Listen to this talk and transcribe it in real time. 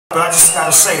But I just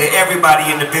gotta say to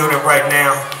everybody in the building right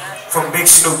now, from Big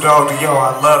Snoop Dogg to y'all,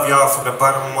 I love y'all from the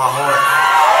bottom of my heart.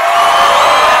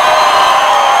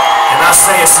 And I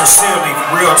say it sincerely,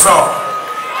 real talk,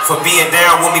 for being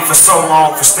down with me for so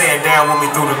long, for staying down with me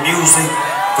through the music,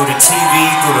 through the TV,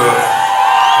 through the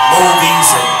movies,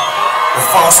 and the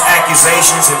false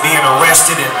accusations, and being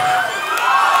arrested, and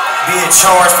being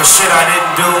charged for shit I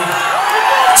didn't do.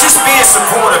 Just being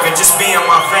supportive and just being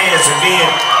my fans and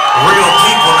being real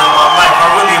people in my life.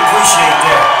 I really appreciate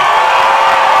that.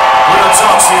 Real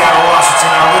talk, Seattle,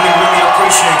 Washington. I really, really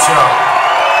appreciate y'all.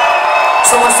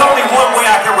 So there's only one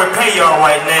way I can repay y'all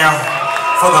right now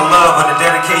for the love and the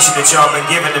dedication that y'all been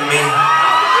giving to me.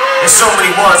 In so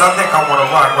many words, I think I want to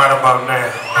rock right about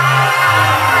now.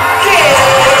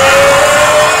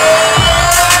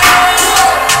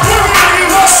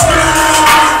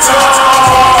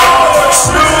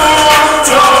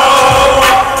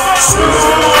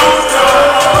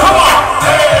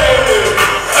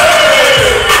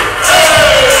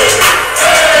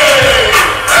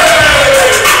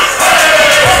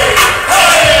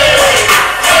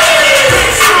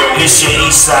 It's your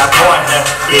east side partner,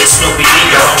 it's Snoopy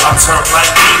Dogg. I'm turned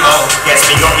like Dilo, catch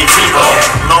me on your T-Bo.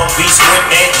 Long Beach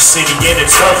women, the city in a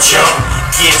tough jump.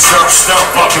 Get tough stuff,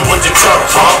 fucking with the tough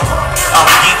pump. I'm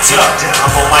geeked up, I'm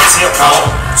on my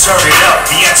tip-hop. Turn it up,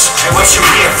 bitch, and what you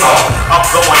here for? I'm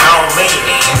going all in,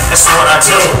 that's what I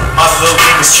do. My little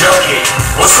niggas jerking,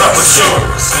 what's up with you?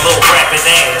 Little rapping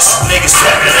ass, niggas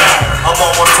tapping out. I'm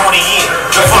almost 20 years,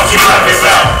 the fuck you rapping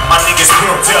about? My niggas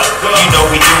built up, you know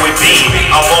we do it big.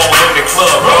 I'm all in the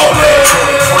club, rolling to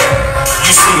the crib.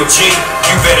 You see a G,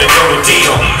 you better know the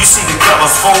deal. You see the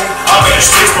colors fool, I'm in the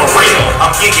streets for real.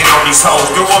 I'm gigging on these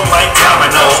hoes, do them like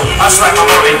dominoes. I slap them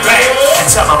on their back and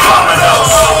tell them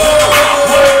dominoes.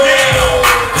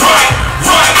 Right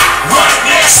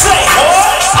now. Say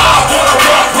what? I wanna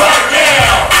rock right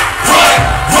now. Right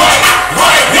now.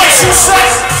 What you say?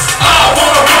 I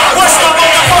wanna rock. What's my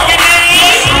motherfucking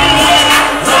name?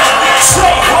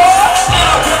 Say what? I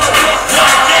wanna rock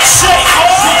right now. Say what?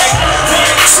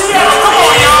 See ya, come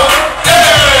on y'all.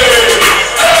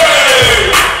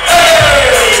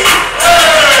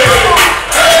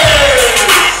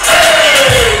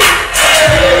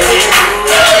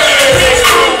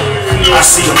 I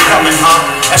see them coming, huh?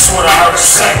 That's what I heard her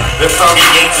say. The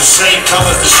 38 the same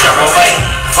colors, the Chevrolet.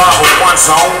 501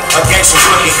 zone, a gangster's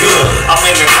looking good. I'm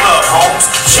in the club, homes,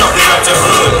 jumping up the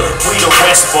hood. We the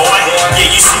West boy,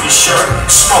 yeah, you see the shirt.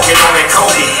 Smoking on that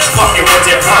Cody, fucking with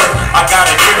that perk. I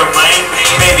gotta get her, man,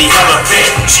 baby, hella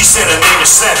thick. She said her name is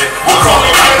Seven, we'll call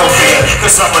me Michael Vick.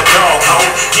 Cause I'm a dog, ho,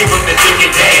 give him the dick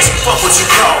and dance. Fuck what you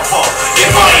call for,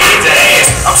 if I ain't hit the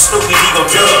ass. I'm Snoopy Dogg,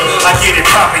 I get it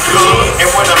poppin' good. And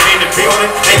when I'm in the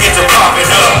building, they get to poppin'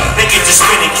 up. They get to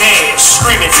spinning cash,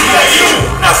 screaming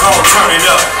T.I.U. Now go turn it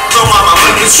up. Little mama,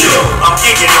 look at you. I'm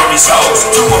gigging on these hoes.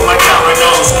 Do them like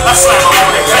dominoes. I slam them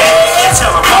on their back and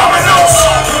tell them dominoes.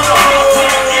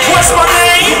 What's my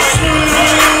name?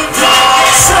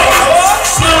 Say what?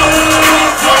 Say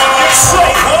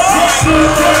what?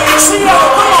 See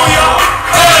y'all, come on y'all.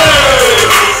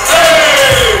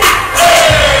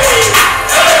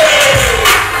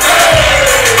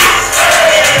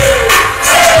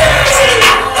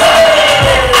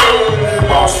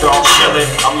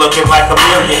 I'm looking like a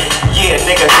million. Yeah,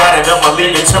 nigga got it, I'ma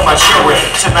leave it to my children.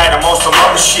 Tonight I'm on some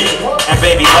other shit, and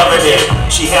baby loving it.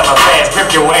 She hella fast, grip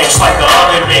your ass like the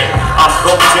oven mitt. I'm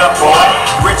gooped up, boy,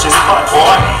 rich as fuck,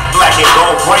 boy. Black and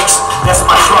gold brakes, that's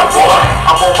my truck, boy.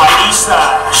 I'm on my east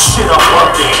side, shit I'm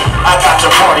working. I got the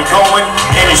party going,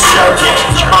 and it's jerking.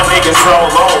 My niggas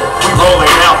roll low, we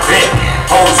rolling out big.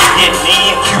 Hoes getting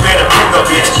in, you better pick a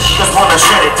bitch. Cause when I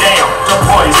shut it down, the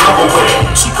party's over with.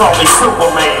 She called me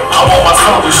Superman, I'm on my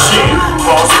solar shit.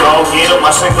 Boss dog, get him,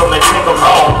 I sink him and take him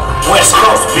home. West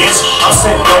Coast, bitch, I'm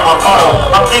sitting on my phone.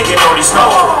 I'm thinking on these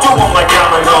hoes, do them like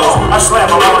dominoes. I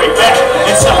slam them on their back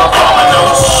and tell my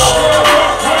dominoes.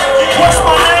 What's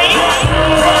my